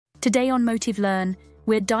Today on Motive Learn,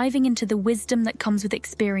 we're diving into the wisdom that comes with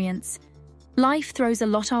experience. Life throws a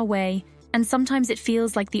lot our way, and sometimes it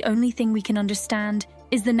feels like the only thing we can understand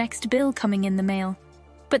is the next bill coming in the mail.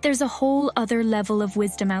 But there's a whole other level of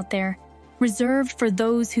wisdom out there, reserved for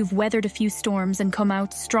those who've weathered a few storms and come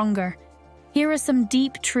out stronger. Here are some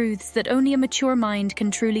deep truths that only a mature mind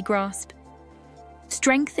can truly grasp.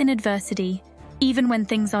 Strength in adversity. Even when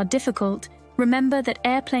things are difficult, remember that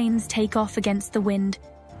airplanes take off against the wind.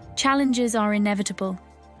 Challenges are inevitable,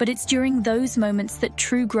 but it's during those moments that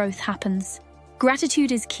true growth happens.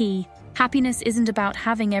 Gratitude is key. Happiness isn't about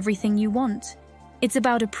having everything you want. It's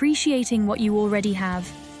about appreciating what you already have.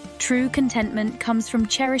 True contentment comes from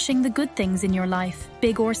cherishing the good things in your life,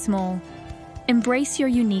 big or small. Embrace your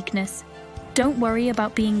uniqueness. Don't worry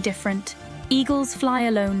about being different. Eagles fly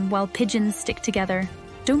alone while pigeons stick together.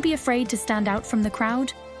 Don't be afraid to stand out from the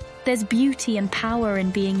crowd. There's beauty and power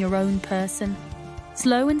in being your own person.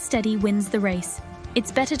 Slow and steady wins the race.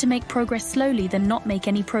 It's better to make progress slowly than not make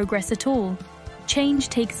any progress at all. Change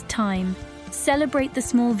takes time. Celebrate the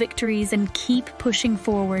small victories and keep pushing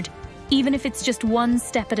forward, even if it's just one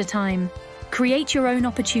step at a time. Create your own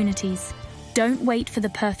opportunities. Don't wait for the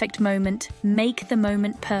perfect moment. Make the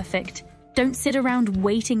moment perfect. Don't sit around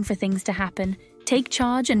waiting for things to happen. Take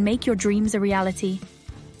charge and make your dreams a reality.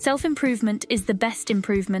 Self-improvement is the best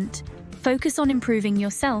improvement. Focus on improving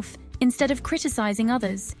yourself instead of criticizing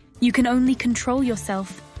others. You can only control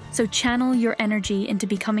yourself, so channel your energy into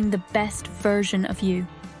becoming the best version of you.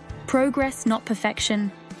 Progress, not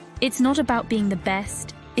perfection. It's not about being the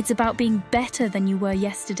best, it's about being better than you were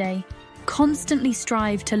yesterday. Constantly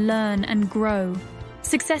strive to learn and grow.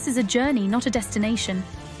 Success is a journey, not a destination.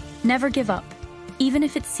 Never give up. Even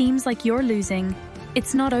if it seems like you're losing,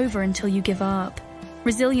 it's not over until you give up.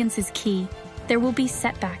 Resilience is key. There will be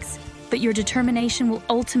setbacks, but your determination will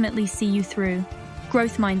ultimately see you through.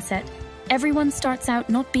 Growth mindset. Everyone starts out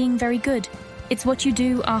not being very good. It's what you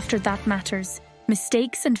do after that matters.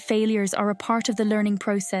 Mistakes and failures are a part of the learning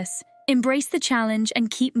process. Embrace the challenge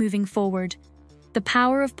and keep moving forward. The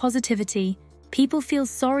power of positivity. People feel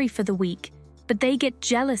sorry for the weak, but they get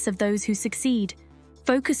jealous of those who succeed.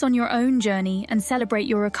 Focus on your own journey and celebrate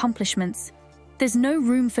your accomplishments. There's no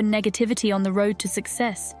room for negativity on the road to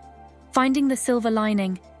success. Finding the silver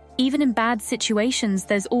lining. Even in bad situations,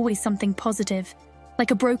 there's always something positive.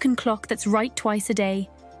 Like a broken clock that's right twice a day.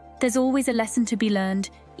 There's always a lesson to be learned,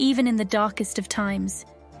 even in the darkest of times.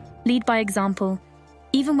 Lead by example.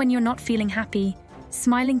 Even when you're not feeling happy,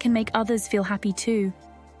 smiling can make others feel happy too.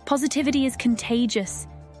 Positivity is contagious.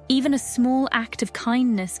 Even a small act of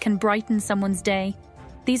kindness can brighten someone's day.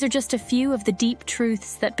 These are just a few of the deep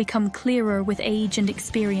truths that become clearer with age and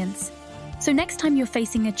experience. So next time you're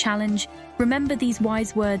facing a challenge, remember these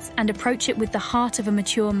wise words and approach it with the heart of a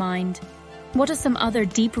mature mind. What are some other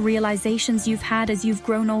deep realizations you've had as you've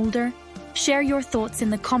grown older? Share your thoughts in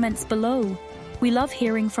the comments below. We love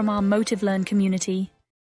hearing from our Motive Learn community.